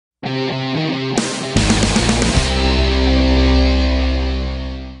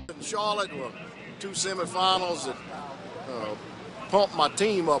Charlotte were 2 semifinals that pumped my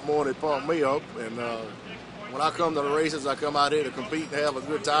team up more than it pumped me up. And when I come to the races, I come out here to compete and have a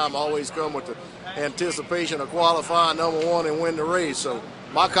good time. I always come with the anticipation of qualifying #1 and win the race. So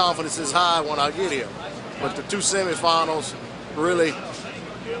my confidence is high when I get here. But the 2 semifinals really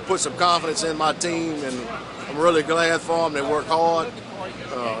put some confidence in my team, and I'm really glad for them. They worked hard,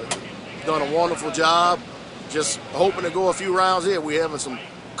 done a wonderful job. Just hoping to go a few rounds here. We're having some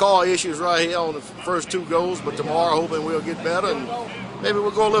car issues right here on the first 2 goes, but tomorrow hoping we'll get better and maybe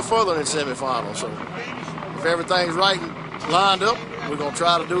we'll go a little further in semifinals. So if everything's right and lined up, we're going to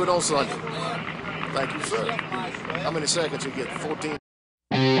try to do it on Sunday. Thank you, sir. How many seconds you get? 14.